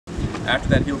After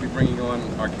that, he'll be bringing on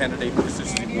our candidate for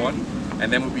Constituency 1,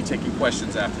 and then we'll be taking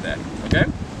questions after that. Okay?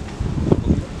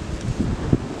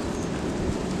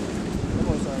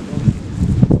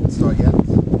 Start yet?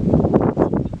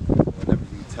 Whenever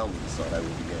you tell me to start, I will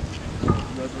begin.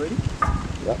 You guys ready?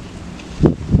 Yep.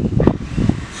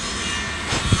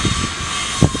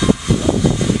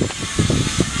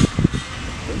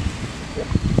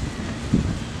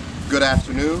 Good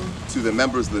afternoon to the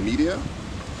members of the media,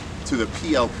 to the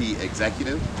PLP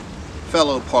executive,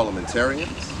 fellow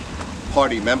parliamentarians,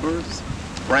 party members,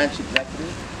 branch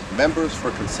executive, members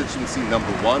for constituency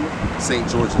number 1, St.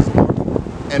 George's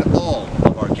North, and all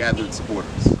of our gathered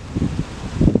supporters.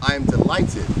 I am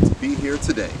delighted to be here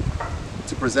today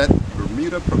to present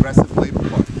Bermuda Progressive Labor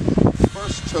Party's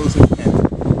first chosen candidate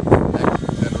for the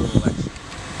next general election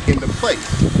in the place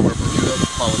where Bermuda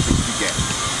politics began,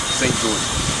 St.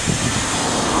 George's.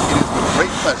 It is with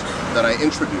great pleasure that I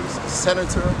introduce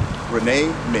Senator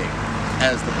Renee Ming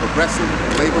as the Progressive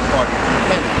Labor Party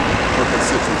candidate for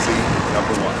constituency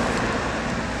number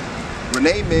 1.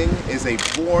 Renee Ming is a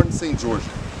born St.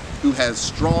 Georgian who has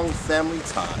strong family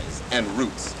ties and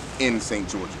roots in St.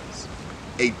 George's,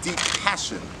 a deep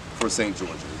passion for St.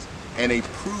 George's, and a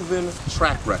proven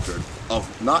track record of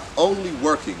not only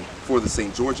working for the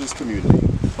St. George's community,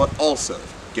 but also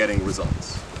getting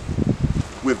results.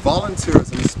 With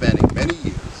volunteerism spanning many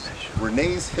years,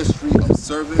 Renee's history of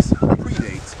service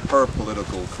predates her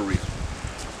political career.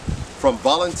 From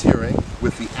volunteering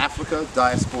with the Africa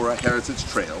Diaspora Heritage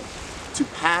Trail to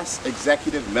past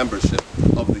executive membership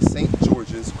of the St.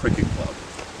 George's Cricket Club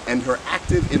and her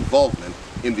active involvement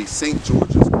in the St.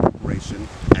 George's Corporation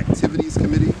Activities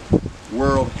Committee,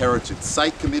 World Heritage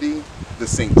Site Committee, the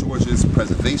St. George's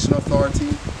Preservation Authority,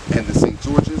 and the St.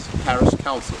 George's Parish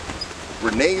Council,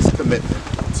 Renee's commitment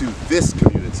to this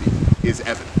community is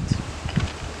evident.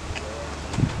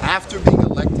 After being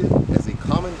elected as a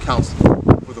common councilor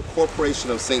for the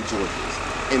Corporation of St. George's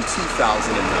in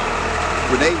 2009,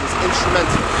 Renee was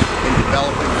instrumental in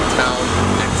developing the town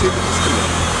activities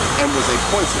committee and was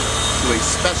appointed to a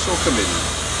special committee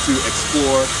to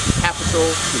explore capital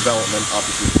development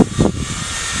opportunities.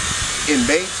 In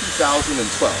May 2012,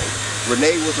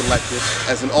 Renee was elected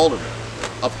as an alderman,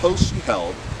 a post she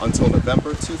held until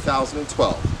November 2012,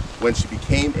 when she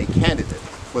became a candidate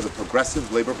for the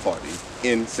Progressive Labor Party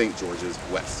in St. George's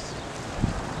West.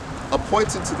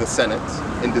 Appointed to the Senate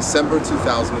in December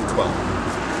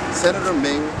 2012, Senator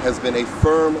Ming has been a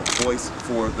firm voice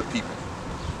for the people.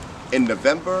 In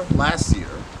November last year,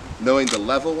 knowing the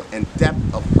level and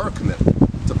depth of her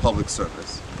commitment to public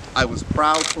service, I was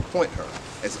proud to appoint her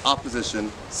as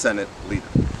Opposition Senate Leader.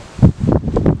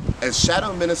 As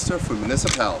Shadow Minister for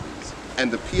Municipalities and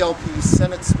the PLP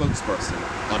Senate spokesperson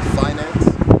on finance,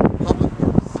 public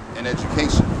works, and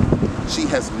education, she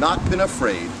has not been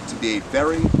afraid to be a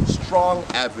very strong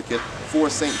advocate for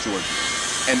St.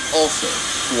 George's and also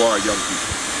for our young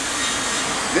people.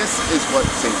 This is what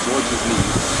St. George's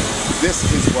needs, this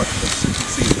is what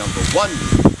constituency number 1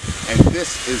 needs, and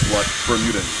this is what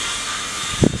Bermuda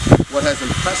needs. What has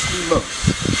impressed me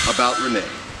most about Renee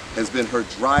has been her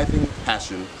driving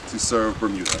passion to serve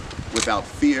Bermuda without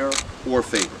fear or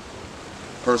favor.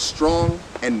 Her strong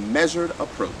and measured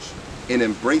approach in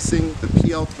embracing the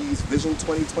PLP's Vision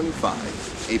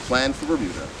 2025, a plan for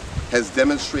Bermuda, has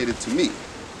demonstrated to me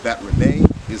that Renee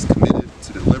is committed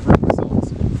to delivering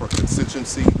results for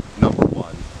constituency number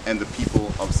 1 and the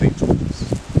people of St. George's.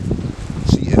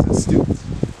 She is astute,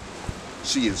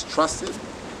 she is trusted,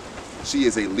 she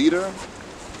is a leader,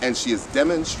 and she has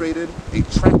demonstrated a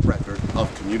track record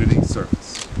of community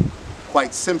service.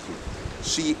 Quite simply,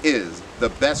 she is the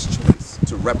best choice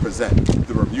to represent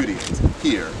the Bermudians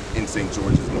here in St.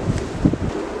 George's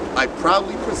North. I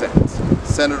proudly present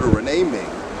Senator Renee Ming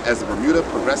as the Bermuda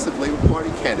Progressive Labor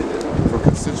Party candidate for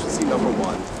constituency number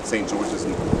 1, St. George's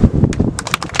North.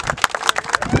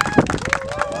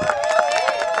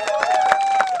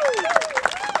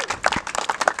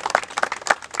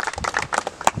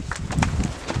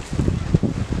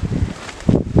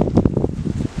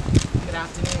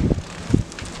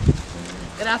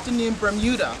 Good afternoon,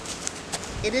 Bermuda.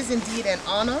 It is indeed an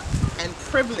honor and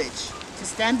privilege to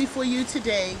stand before you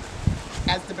today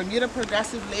as the Bermuda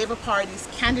Progressive Labor Party's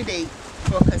candidate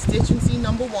for constituency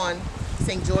number 1,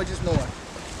 St. George's North,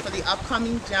 for the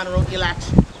upcoming general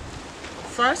election.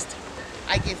 First,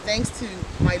 I give thanks to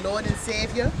my Lord and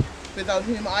Savior, without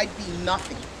whom I'd be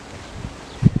nothing.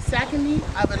 Secondly,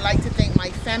 I would like to thank my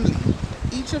family,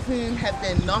 each of whom have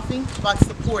been nothing but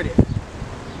supportive.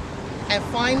 And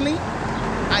finally,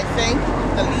 I thank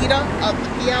the leader of the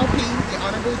PLP, the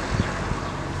Honorable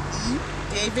E.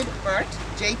 David Burt,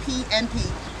 JP MP,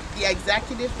 the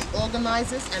executive, the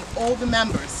organizers, and all the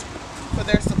members for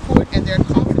their support and their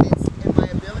confidence in my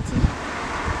ability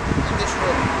in this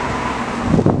role.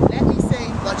 Let me say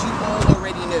what you all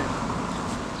already knew.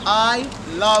 I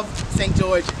love St.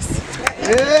 George's.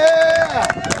 Yeah!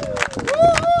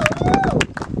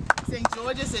 St.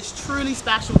 George's is truly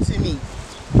special to me.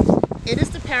 It is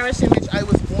the parish in which I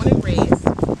was born and raised.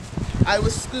 I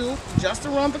was schooled just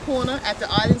around the corner at the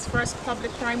island's first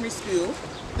public primary school,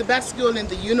 the best school in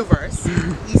the universe,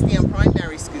 East End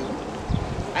Primary School.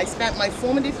 I spent my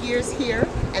formative years here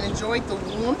and enjoyed the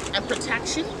warmth and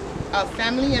protection of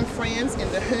family and friends in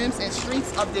the homes and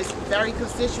streets of this very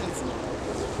constituency.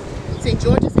 St.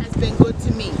 George's has been good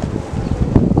to me,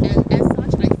 and as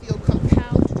such I feel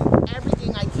compelled to do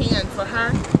everything I can for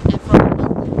her and for her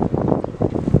people.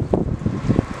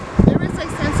 There is a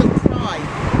sense of pride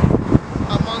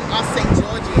among us St.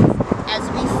 Georgians as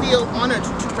we feel honored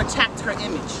to protect her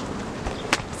image.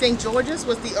 St. George's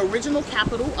was the original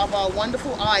capital of our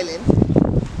wonderful island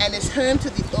and is home to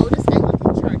the oldest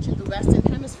Anglican church in the Western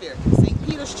Hemisphere, St.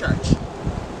 Peter's Church.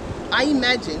 I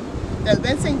imagine that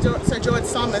when Sir George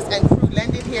Somers and crew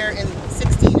landed here in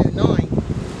 1609,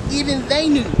 even they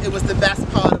knew it was the best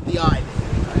part of the island.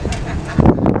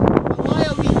 But why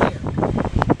are we here?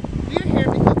 We are here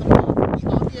because of all the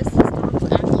obvious historical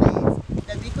accolades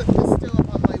that we could bestow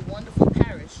upon my wonderful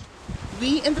parish.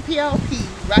 We in the PLP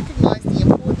recognize the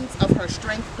importance of her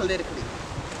strength politically.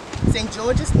 St.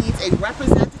 George's needs a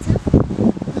representative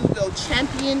who will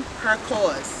champion her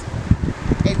cause.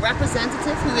 A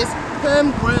representative who is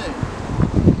homegrown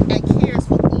and cares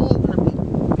for all her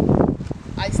people.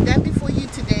 I stand before you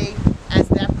today as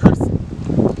that person.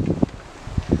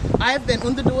 I have been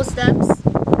on the doorsteps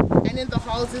and in the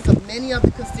houses of many of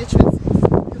the constituents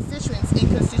in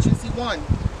Constituency 1,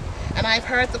 and I've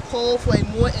heard the call for a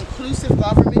more inclusive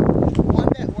government, one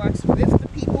that works with the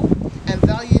people and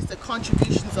values the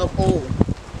contributions of all.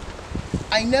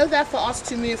 I know that for us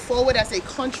to move forward as a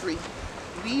country,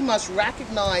 we must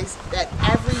recognize that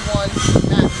everyone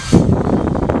matters.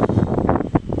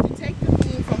 To take the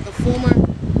theme from the former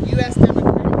U.S.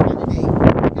 Democratic candidate,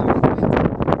 Hillary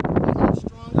Clinton, we are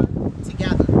stronger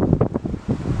together.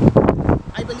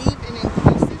 I believe in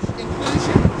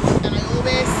inclusion, and I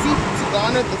always seek to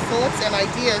garner the thoughts and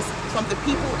ideas from the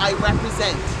people I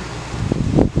represent.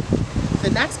 The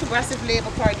next Progressive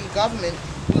Labour Party government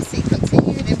will see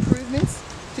continued improvements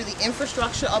to the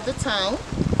infrastructure of the town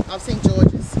of St.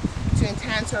 George's to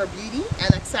enhance our beauty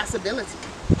and accessibility.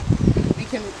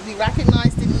 We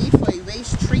recognize the need for a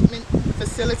waste treatment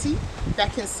facility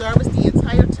that can service the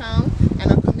entire town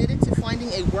and are committed to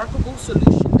finding a workable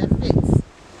solution that fits.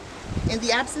 In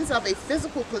the absence of a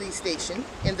physical police station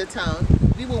in the town,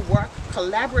 we will work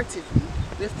collaboratively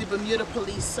with the Bermuda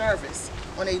Police Service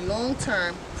on a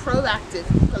long-term, proactive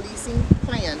policing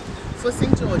plan for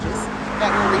St. George's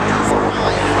that will reduce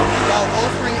crime while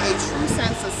offering a true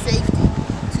sense of safety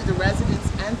to the residents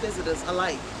and visitors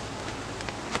alike.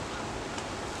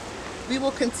 We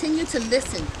will continue to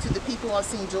listen to the people of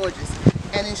St. George's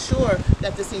and ensure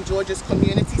that the St. George's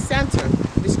Community Center,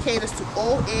 which caters to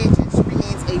all ages,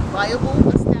 remains a viable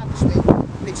establishment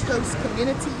which hosts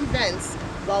community events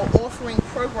while offering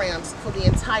programs for the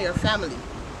entire family.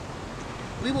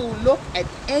 We will look at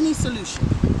any solution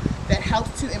that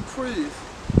helps to improve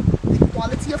the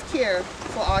quality of care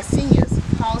for our seniors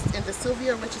housed in the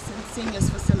Sylvia Richardson Seniors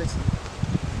Facility.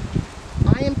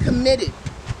 I am committed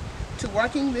to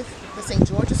working with the St.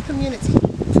 George's community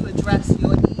to address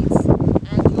your needs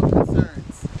and your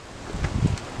concerns.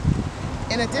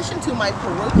 In addition to my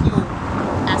parochial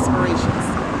aspirations,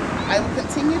 I will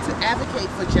continue to advocate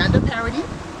for gender parity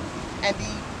and be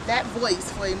that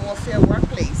voice for a more fair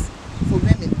workplace for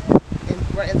women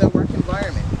in the work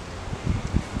environment.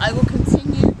 I will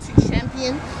continue to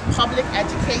champion public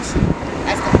education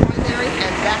as the primary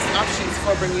and best options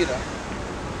for Bermuda.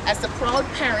 As the proud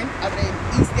parent of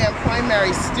an East End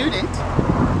primary student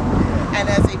and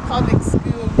as a public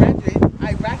school graduate,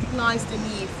 I recognize the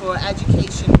need for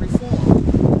education reform.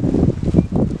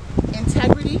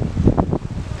 Integrity,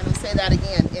 and I'll say that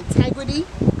again, integrity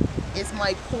is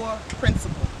my core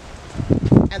principle.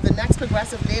 And the next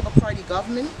Progressive Labour Party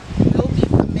government will be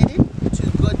committed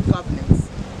to good governance.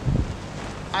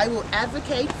 I will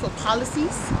advocate for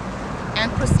policies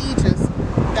and procedures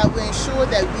that will ensure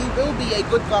that we will be a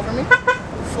good government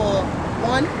for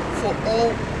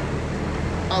all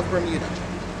of Bermuda.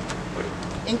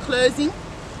 In closing,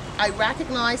 I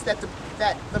recognize that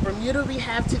the Bermuda we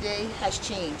have today has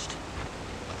changed.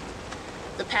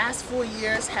 The past 4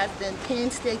 years have been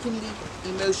painstakingly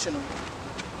emotional,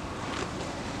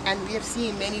 and we have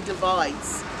seen many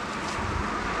divides.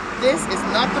 This is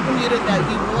not the Bermuda that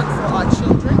we want for our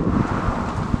children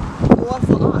or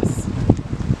for us.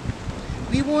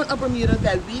 We want a Bermuda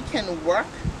that can work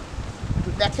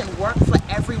for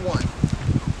everyone.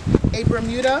 A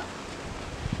Bermuda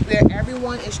where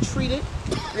everyone is treated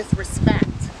with respect.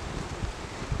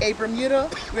 A Bermuda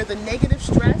where the negative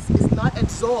stress is not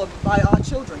absorbed by our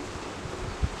children.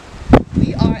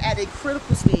 We are at a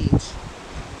critical stage.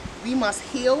 We must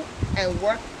heal and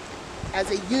work as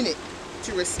a unit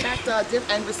to respect our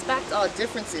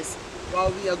differences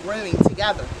while we are growing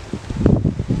together.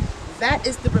 That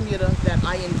is the Bermuda that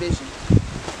I envision.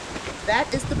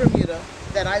 That is the Bermuda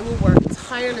that I will work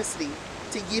tirelessly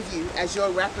to give you as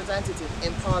your representative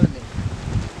in Parliament.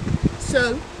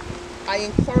 So, I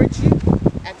encourage you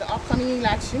at the upcoming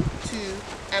election to,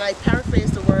 and I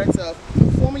paraphrase the words of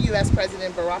former U.S.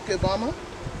 President Barack Obama,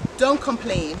 don't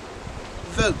complain,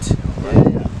 vote.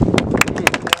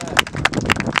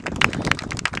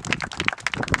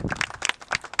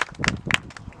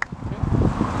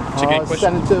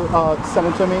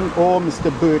 Senator Ming or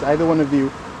Mr. Byrd, either one of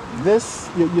you,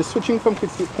 you're switching from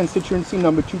constituency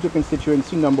number 2 to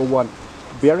constituency number 1,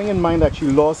 bearing in mind that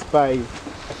you lost by, I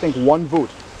think, 1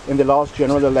 vote in the last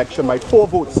general election, by 4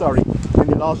 votes, sorry, in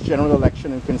the last general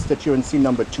election in constituency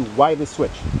number 2. Why the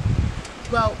switch?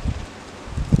 Well,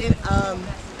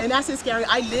 in essence, Gary,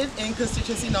 I live in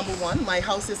constituency number 1. My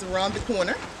house is around the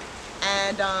corner.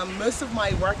 And most of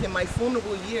my work in my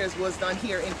formidable years was done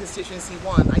here in constituency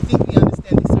 1. I think we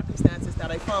understand the circumstances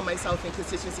that I found myself in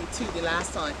constituency 2 the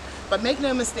last time. But make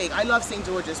no mistake, I love St.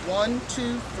 George's. 1,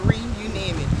 2, 3, you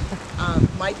name it.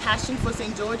 My passion for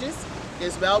St. George's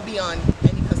is well beyond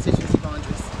any constituency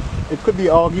boundaries. It could be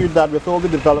argued that with all the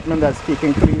development that's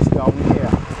taking place down here,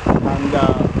 and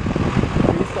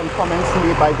based on comments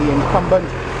made by the incumbent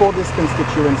for this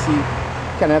constituency,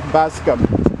 Kenneth Bascom,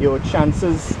 your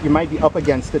chances, you might be up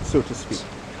against it, so to speak.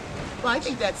 Well, I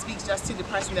think that speaks just to the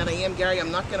person that I am, Gary. I'm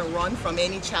not going to run from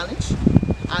any challenge.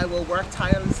 I will work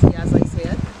tirelessly, as I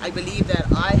said. I believe that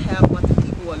I have what the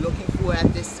people are looking for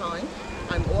at this time.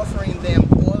 I'm offering them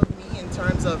all of me in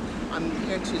terms of I'm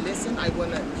here to listen. I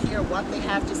want to hear what they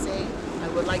have to say. I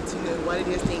would like to know what it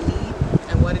is they need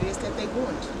and what it is that they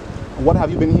want. What have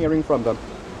you been hearing from them?